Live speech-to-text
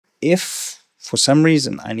If for some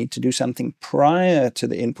reason I need to do something prior to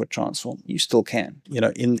the input transform, you still can.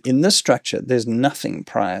 In this structure, there's nothing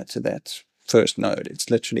prior to that first node.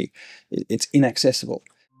 It's literally, it's inaccessible.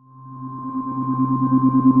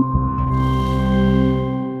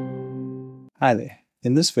 Hi there.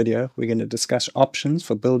 In this video, we're going to discuss options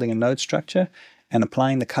for building a node structure and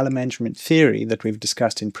applying the color management theory that we've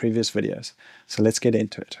discussed in previous videos. So let's get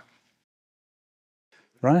into it.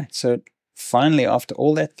 Right, so finally, after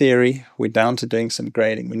all that theory, we're down to doing some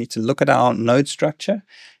grading. We need to look at our node structure,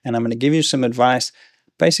 and I'm going to give you some advice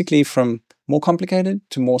basically from more complicated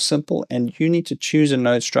to more simple, and you need to choose a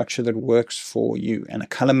node structure that works for you and a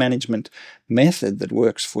color management method that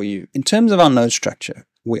works for you. In terms of our node structure,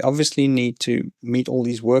 we obviously need to meet all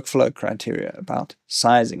these workflow criteria about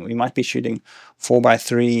sizing. We might be shooting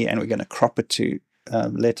 4:3 and we're going to crop it to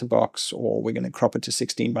letterbox, or we're going to crop it to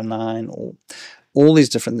 16:9, or all these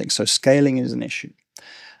different things. So scaling is an issue.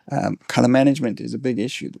 Color management is a big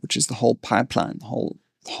issue, which is the whole pipeline, the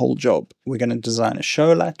whole job. We're going to design a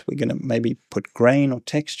show light. We're going to maybe put grain or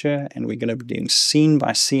texture, and we're going to be doing scene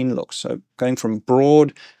by scene looks. So going from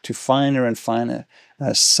broad to finer and finer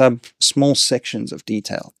small sections of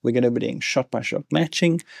detail. We're going to be doing shot by shot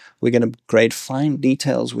matching. We're going to grade fine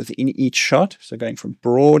details within each shot. So going from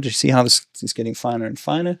broad, you see how this is getting finer and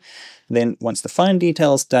finer. Then once the fine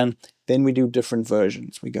detail is done, then we do different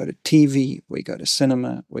versions. We go to TV, we go to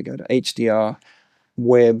cinema, we go to HDR,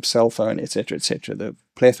 web, cell phone, etc., the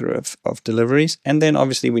plethora of deliveries. And then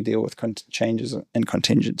obviously we deal with changes and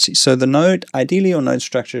contingencies. So the node, ideally your node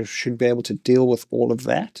structure should be able to deal with all of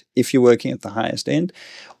that if you're working at the highest end,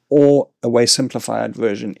 or a way simplified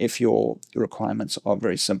version if your requirements are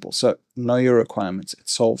very simple. So know your requirements. It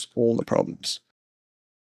solves all the problems.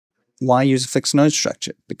 Why use a fixed node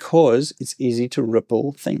structure? Because it's easy to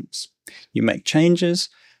ripple things. You make changes,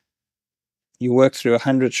 you work through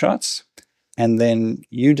 100 shots, and then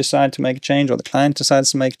you decide to make a change, or the client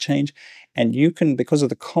decides to make a change, and you can, because of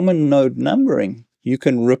the common node numbering, you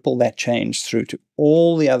can ripple that change through to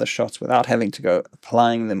all the other shots without having to go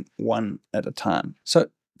applying them one at a time. So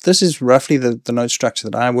this is roughly the node structure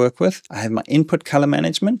that I work with. I have my input color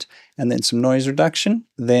management and then some noise reduction.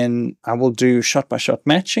 Then I will do shot by shot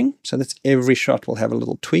matching. So that's every shot will have a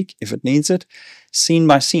little tweak if it needs it. Scene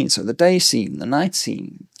by scene. So the day scene, the night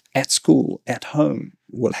scene, at school, at home,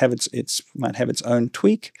 will have might have its own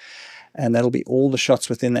tweak. And that'll be all the shots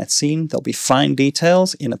within that scene. There'll be fine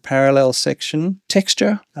details in a parallel section.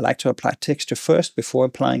 Texture, I like to apply texture first before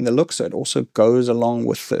applying the look, so it also goes along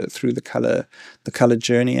with through the color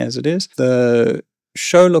journey as it is. The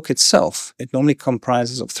show look itself, it normally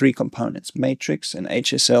comprises of 3 components: matrix and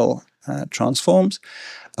HSL transforms,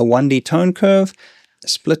 a 1D tone curve, a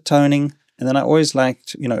split toning, and then I always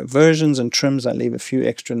liked, versions and trims. I leave a few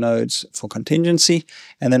extra nodes for contingency.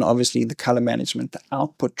 And then obviously the color management, the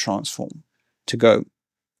output transform to go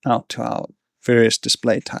out to our various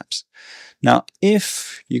display types. Now,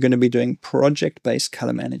 if you're going to be doing project-based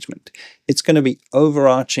color management, it's going to be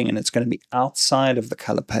overarching and it's going to be outside of the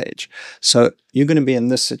color page. So you're going to be in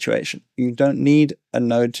this situation. You don't need a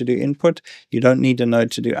node to do input. You don't need a node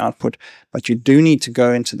to do output, but you do need to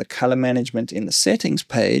go into the color management in the settings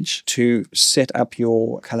page to set up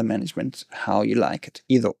your color management how you like it.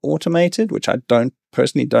 Either automated, which I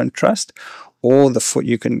personally don't trust, or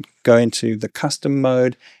you can go into the custom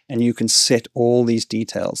mode and you can set all these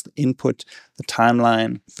details: the input, the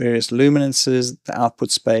timeline, various luminances, the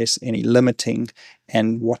output space, any limiting,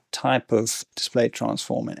 and what type of display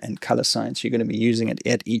transform and color science you're going to be using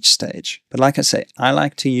at each stage. But like I say, I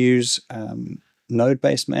like to use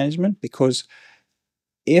node-based management, because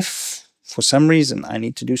if for some reason I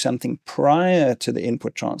need to do something prior to the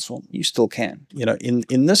input transform, you still can.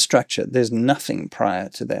 In this structure, there's nothing prior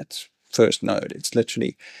to that first node. It's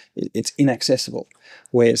literally, it's inaccessible.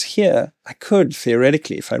 Whereas here, I could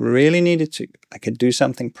theoretically, if I really needed to, I could do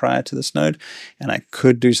something prior to this node, and I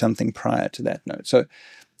could do something prior to that node. So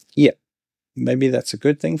yeah, maybe that's a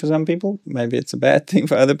good thing for some people. Maybe it's a bad thing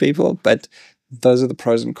for other people, but those are the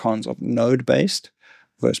pros and cons of node-based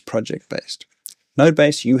versus project-based.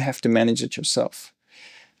 Node-based, you have to manage it yourself.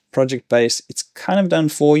 Project-based, it's kind of done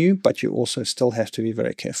for you, but you also still have to be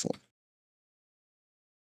very careful.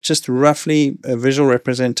 Just roughly a visual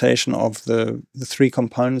representation of the 3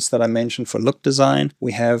 components that I mentioned for look design.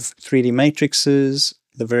 We have 3D matrices,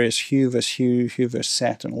 the various hue versus hue, hue versus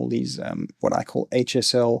sat, and all these what I call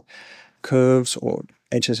HSL curves or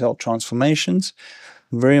HSL transformations.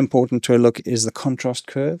 Very important to a look is the contrast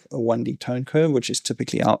curve, a 1D tone curve, which is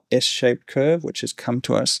typically our S-shaped curve, which has come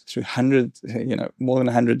to us through more than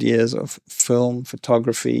 100 years of film,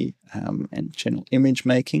 photography, and general image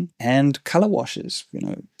making, and color washes.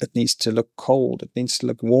 It needs to look cold, it needs to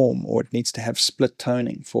look warm, or it needs to have split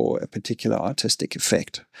toning for a particular artistic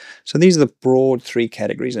effect. So these are the broad 3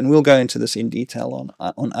 categories, and we'll go into this in detail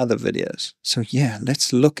on other videos. So yeah,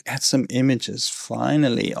 let's look at some images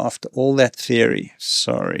finally after all that theory.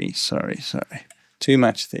 Sorry. Too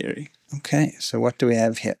much theory. Okay, so what do we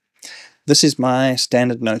have here? This is my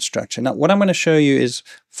standard note structure. Now, what I'm going to show you is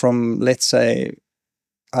from, let's say,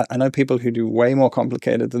 I know people who do way more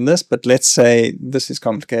complicated than this, but let's say this is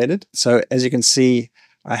complicated. So as you can see,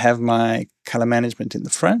 I have my color management in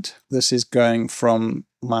the front. This is going from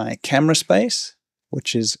my camera space,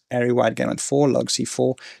 which is Arri Wide Gamut 4, Log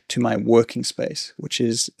C4, to my working space, which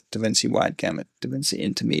is DaVinci Wide Gamut, DaVinci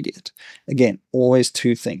Intermediate. Again, always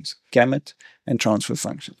 2 things, gamut and transfer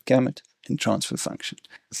function, gamut and transfer function.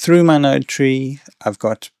 Through my node tree, I've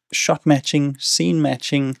got shot matching,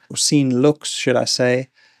 or scene looks, should I say,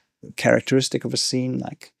 characteristic of a scene,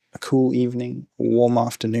 like a cool evening, a warm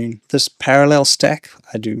afternoon. This parallel stack,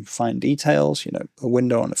 I do fine details, a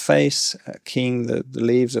window on a face, keying the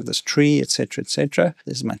leaves of this tree, etc., etc.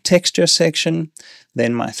 This is my texture section.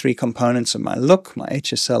 Then my 3 components of my look, my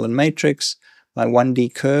HSL and matrix, my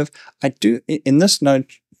 1D curve. In this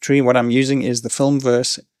node tree, what I'm using is the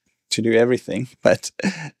Filmverse to do everything, but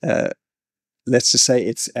let's just say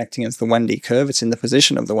it's acting as the 1D curve. It's in the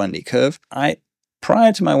position of the 1D curve.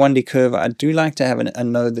 Prior to my 1D curve, I do like to have a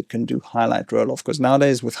node that can do highlight roll-off, because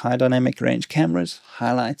nowadays with high dynamic range cameras,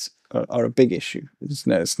 highlights are a big issue. It's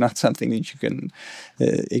not something that you can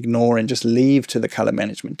ignore and just leave to the color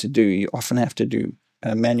management to do. You often have to do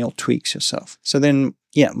manual tweaks yourself. So then,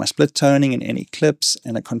 yeah, my split toning and any clips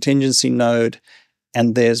and a contingency node.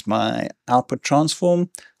 And there's my output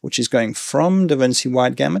transform, which is going from DaVinci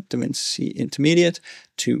Wide Gamut, DaVinci Intermediate,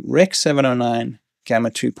 to Rec 709 Gamma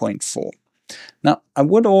 2.4. Now,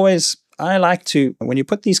 I like to, when you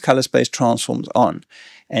put these color space transforms on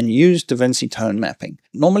and use DaVinci tone mapping,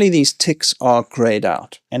 normally these ticks are grayed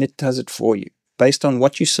out, and it does it for you. Based on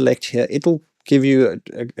what you select here, it'll give you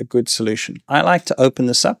a good solution. I like to open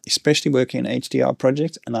this up, especially working in HDR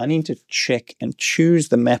projects, and I need to check and choose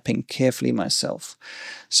the mapping carefully myself.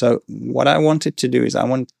 So what I wanted to do is I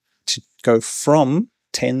want to go from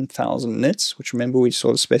 10,000 nits, which, remember, we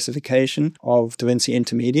saw the specification of DaVinci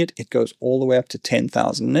Intermediate. It goes all the way up to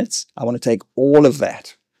 10,000 nits. I want to take all of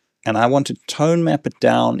that and I want to tone map it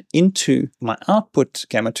down into my output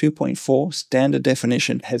Gamma 2.4 standard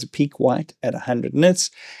definition. It has a peak white at 100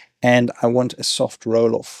 nits, and I want a soft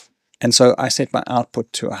roll-off. And so I set my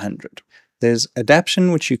output to 100. There's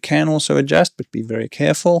adaptation, which you can also adjust, but be very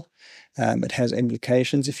careful. It has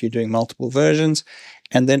implications if you're doing multiple versions.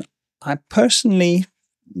 And then I personally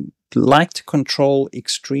like to control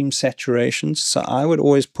extreme saturations, so I would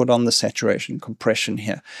always put on the saturation compression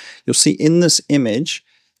here. You'll see in this image,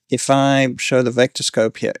 if I show the vector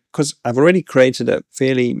scope here, because I've already created a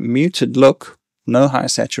fairly muted look, no high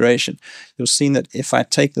saturation, you'll see that if I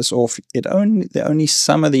take this off, there are only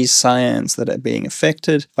some of these cyans that are being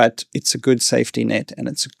affected, but it's a good safety net, and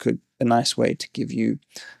it's a nice way to give you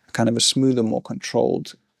kind of a smoother, more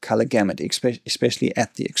controlled color gamut, especially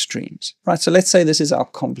at the extremes. Right, so let's say this is our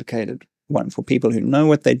complicated one for people who know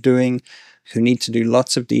what they're doing, who need to do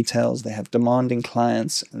lots of details, they have demanding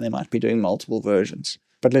clients, and they might be doing multiple versions.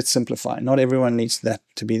 But let's simplify. Not everyone needs that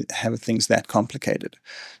to have things that complicated.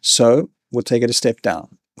 So we'll take it a step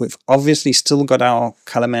down. We've obviously still got our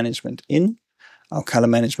color management in, our color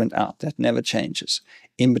management out. That never changes.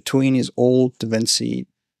 In between is all DaVinci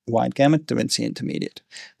Wide Gamut, DaVinci Intermediate.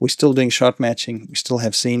 We're still doing shot matching, we still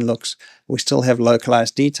have scene looks, we still have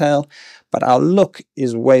localized detail, but our look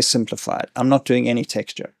is way simplified. I'm not doing any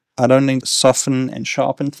texture. I don't need to soften and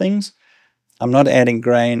sharpen things. I'm not adding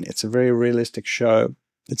grain. It's a very realistic show.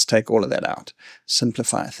 Let's take all of that out.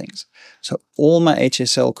 Simplify things. So all my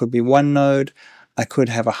HSL could be one node. I could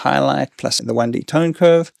have a highlight plus the 1D tone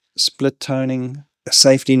curve, split toning, a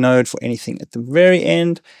safety node for anything at the very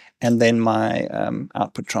end, and then my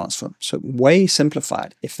output transform. So way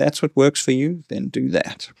simplified. If that's what works for you, then do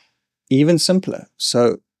that. Even simpler.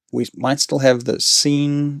 So we might still have the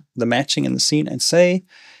scene, the matching in the scene, and say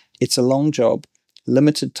it's a long job,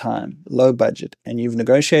 limited time, low budget, and you've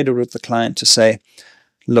negotiated with the client to say,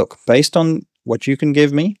 look, based on what you can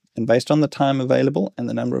give me, and based on the time available and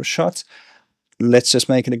the number of shots, let's just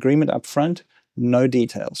make an agreement up front. No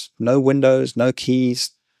details, no windows, no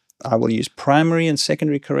keys. I will use primary and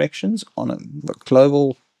secondary corrections on a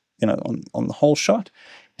global, on the whole shot,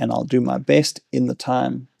 and I'll do my best in the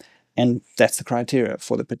time, and that's the criteria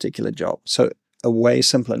for the particular job. So a way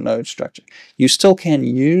simpler node structure. You still can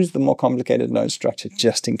use the more complicated node structure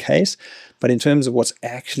just in case, but in terms of what's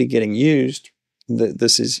actually getting used,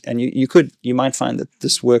 this is, and you might find that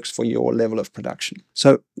this works for your level of production.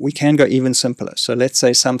 So we can go even simpler. So let's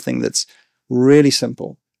say something that's really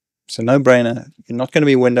simple. It's a no-brainer. You're not going to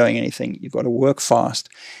be windowing anything. You've got to work fast,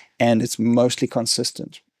 and it's mostly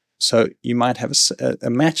consistent. So you might have a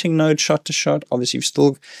matching node shot to shot. Obviously, you're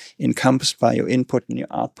still encompassed by your input and your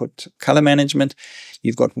output color management.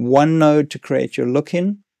 You've got one node to create your look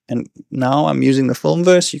in. And now I'm using the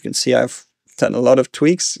Filmverse. You can see I've done a lot of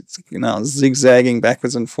tweaks. It's now zigzagging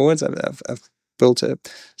backwards and forwards. I've built a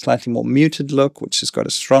slightly more muted look, which has got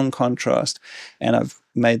a strong contrast. And I've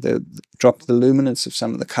made dropped the luminance of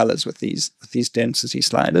some of the colors with these density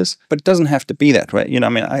sliders. But it doesn't have to be that way. I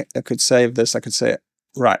mean, I could save this. I could say,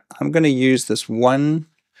 right, I'm going to use this one.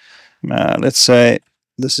 Let's say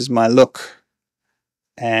this is my look,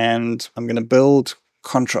 and I'm going to build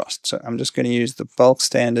contrast. So I'm just going to use the bulk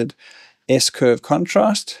standard S-curve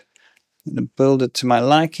contrast. I'm going to build it to my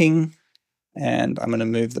liking, and I'm going to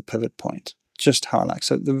move the pivot point just how I like.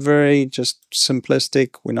 So the very just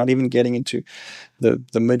simplistic. We're not even getting into the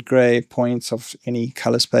mid-gray points of any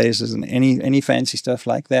color spaces and any fancy stuff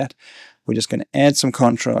like that. We're just going to add some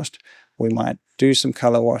contrast. We might do some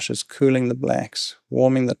color washes, cooling the blacks,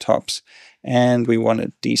 warming the tops, and we want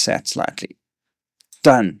to desat slightly.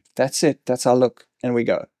 Done. That's it. That's our look. And we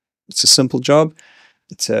go. It's a simple job.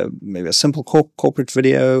 It's maybe a simple corporate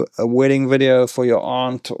video, a wedding video for your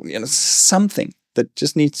aunt, or something that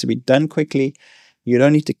just needs to be done quickly. You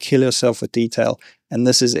don't need to kill yourself with detail. And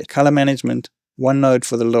this is it. Color management, one node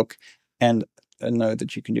for the look, and a node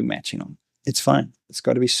that you can do matching on. It's fine. It's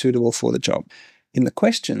got to be suitable for the job. In the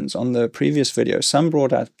questions on the previous video, some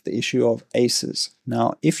brought up the issue of ACEs.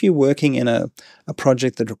 Now, if you're working in a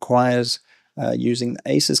project that requires using the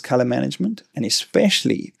ACEs color management, and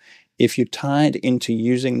especially if you're tied into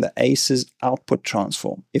using the ACEs output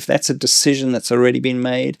transform, if that's a decision that's already been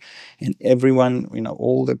made and everyone,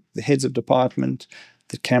 all the heads of department,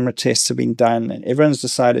 the camera tests have been done, and everyone's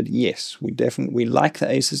decided, yes, we like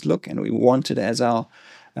the ACEs look and we want it as our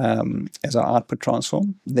output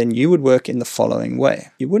transform, then you would work in the following way.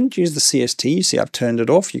 You wouldn't use the CST. You see, I've turned it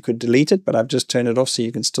off. You could delete it, but I've just turned it off so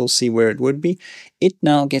you can still see where it would be. It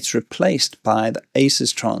now gets replaced by the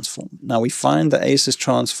ACEs transform. Now we find the ACEs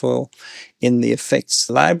transform in the effects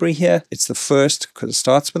library here. It's the first because it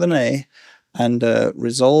starts with an A, and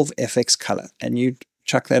Resolve FX Color. And you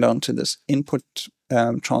chuck that onto this input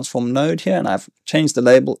transform node here, and I've changed the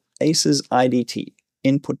label ACEs IDT.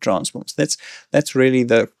 Input transforms. That's really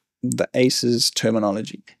the ACEs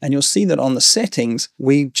terminology. And you'll see that on the settings,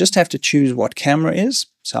 we just have to choose what camera is.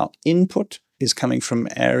 So our input is coming from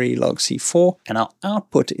ARRI log C4, and our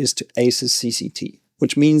output is to ACEs CCT,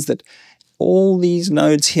 which means that all these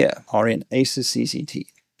nodes here are in ACEs CCT.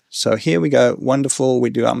 So here we go, wonderful. We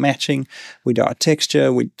do our matching, we do our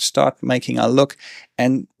texture, we start making our look,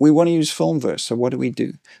 and we want to use Filmverse. So what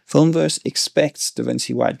do? Filmverse expects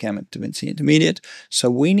DaVinci Wide Gamut, DaVinci Intermediate. So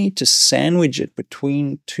we need to sandwich it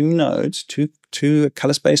between two nodes, two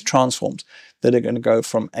color space transforms that are going to go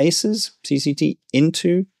from ACEs CCT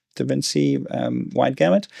into DaVinci Wide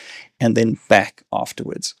Gamut, and then back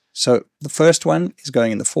afterwards. So the first one is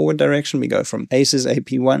going in the forward direction. We go from ACEs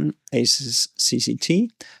AP1, ACEs CCT,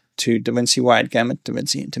 to DaVinci Wide Gamut,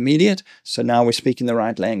 DaVinci Intermediate. So now we're speaking the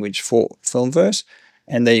right language for Filmverse.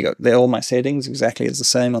 And there you go. They're all my settings, exactly as the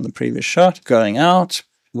same on the previous shot. Going out,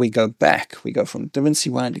 we go back. We go from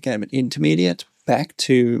DaVinci Wide Gamut Intermediate back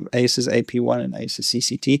to ACEs AP1 and ACEs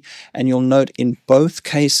CCT. And you'll note in both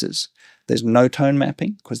cases, there's no tone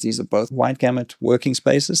mapping because these are both wide gamut working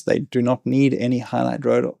spaces. They do not need any highlight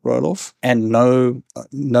roll-off, and no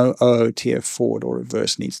OOTF forward or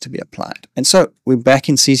reverse needs to be applied. And so we're back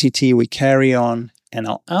in CCT, we carry on, and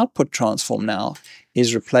our output transform now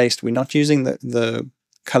is replaced. We're not using the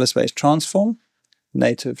color space transform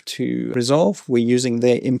native to Resolve. We're using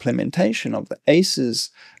their implementation of the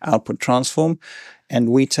ACEs output transform, and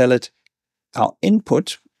we tell it our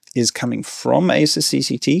input is coming from ACEs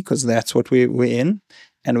CCT because that's what we're in,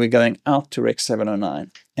 and we're going out to Rec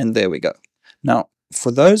 709, and there we go. Now,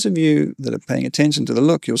 for those of you that are paying attention to the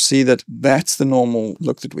look, you'll see that that's the normal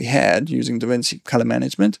look that we had using DaVinci Color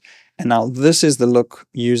Management, and now this is the look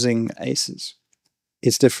using ACEs.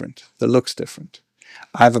 It's different. The look's different.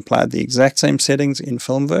 I've applied the exact same settings in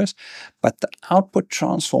Filmverse, but the output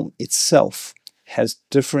transform itself has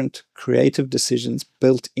different creative decisions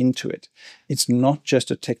built into it. It's not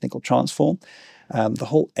just a technical transform. The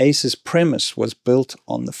whole ACEs premise was built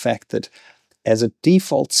on the fact that as a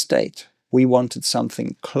default state, we wanted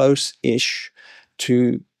something close-ish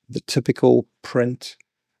to the typical print,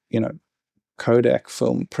 Kodak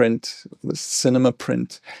film print, the cinema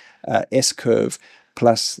print, S-curve,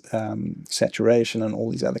 plus saturation and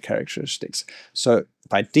all these other characteristics. So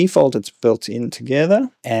by default, it's built in together,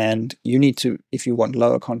 and you need to, if you want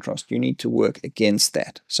lower contrast, you need to work against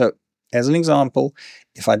that. So as an example,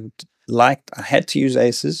 if I had to use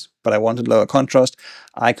aces, but I wanted lower contrast,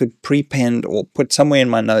 I could prepend or put somewhere in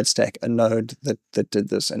my node stack a node that did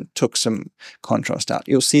this and took some contrast out.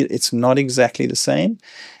 You'll see it's not exactly the same.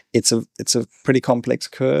 It's a pretty complex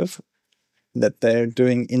curve that they're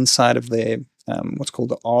doing inside of their what's called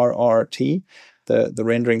the RRT, the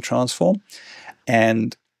rendering transform,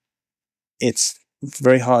 and it's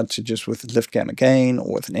very hard to just with lift gamma gain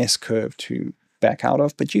or with an S curve to back out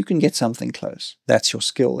of, but you can get something close. That's your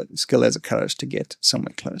skill as a colorist, to get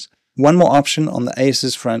somewhere close. One more option on the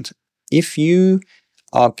aces front: if you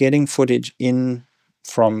are getting footage in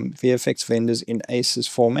from VFX vendors in ACES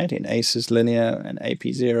format, in ACES Linear and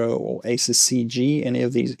AP0 or ACES CG, any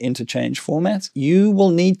of these interchange formats, you will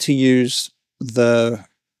need to use the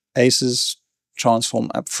ACES transform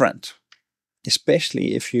up front,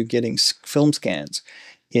 especially if you're getting film scans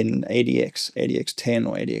in ADX, ADX10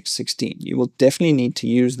 or ADX16. You will definitely need to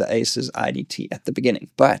use the ACES IDT at the beginning.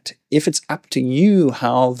 But if it's up to you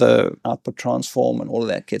how the output transform and all of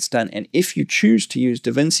that gets done, and if you choose to use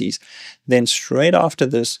DaVinci's, then straight after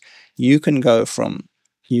this, you can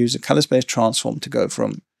use a color space transform to go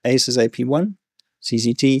from ACES AP1,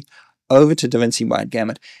 CCT, over to DaVinci Wide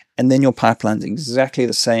Gamut, and then your pipeline's exactly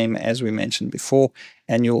the same as we mentioned before,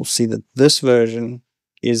 and you'll see that this version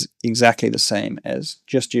is exactly the same as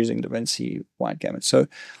just using DaVinci Wide Gamut. So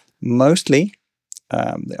mostly,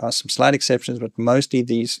 there are some slight exceptions, but mostly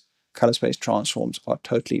these color space transforms are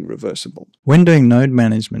totally reversible. When doing node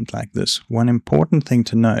management like this, one important thing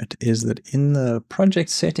to note is that in the project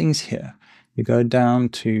settings here, you go down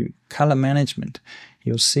to color management,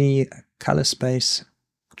 you'll see color space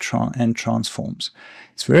and transforms.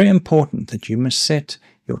 It's very important that you must set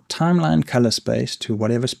your timeline color space to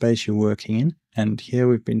whatever space you're working in. And here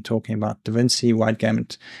we've been talking about DaVinci Wide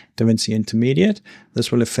Gamut, DaVinci Intermediate.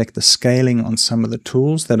 This will affect the scaling on some of the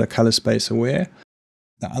tools that are color space aware.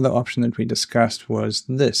 The other option that we discussed was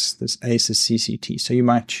this ACES CCT. So you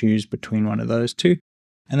might choose between one of those two.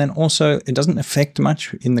 And then also, it doesn't affect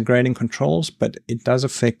much in the grading controls, but it does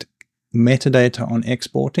affect metadata on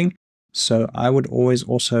exporting. So I would always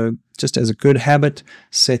also, just as a good habit,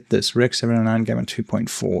 set this Rec 709 Gamma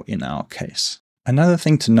 2.4 in our case. Another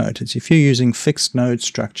thing to note is if you're using fixed node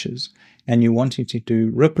structures and you wanting to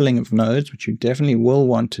do rippling of nodes, which you definitely will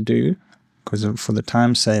want to do because for the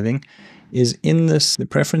time saving, is in the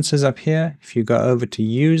preferences up here. If you go over to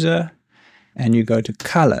user and you go to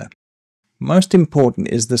color, most important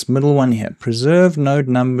is this middle one here, preserve node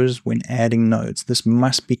numbers when adding nodes. This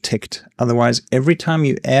must be ticked. Otherwise, every time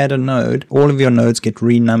you add a node, all of your nodes get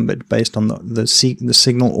renumbered based on the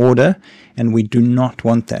signal order, and we do not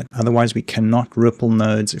want that. Otherwise, we cannot ripple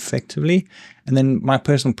nodes effectively. And then my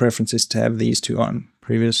personal preference is to have these two on.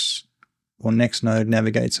 Previous or next node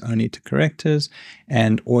navigates only to correctors,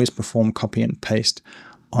 and always perform copy and paste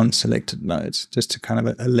on selected nodes. Just to kind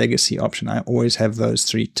of a legacy option. I always have those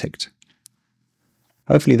three ticked.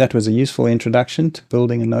 Hopefully that was a useful introduction to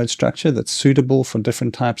building a node structure that's suitable for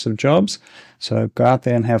different types of jobs. So go out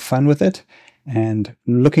there and have fun with it. And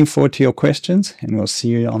looking forward to your questions, and we'll see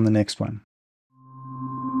you on the next one.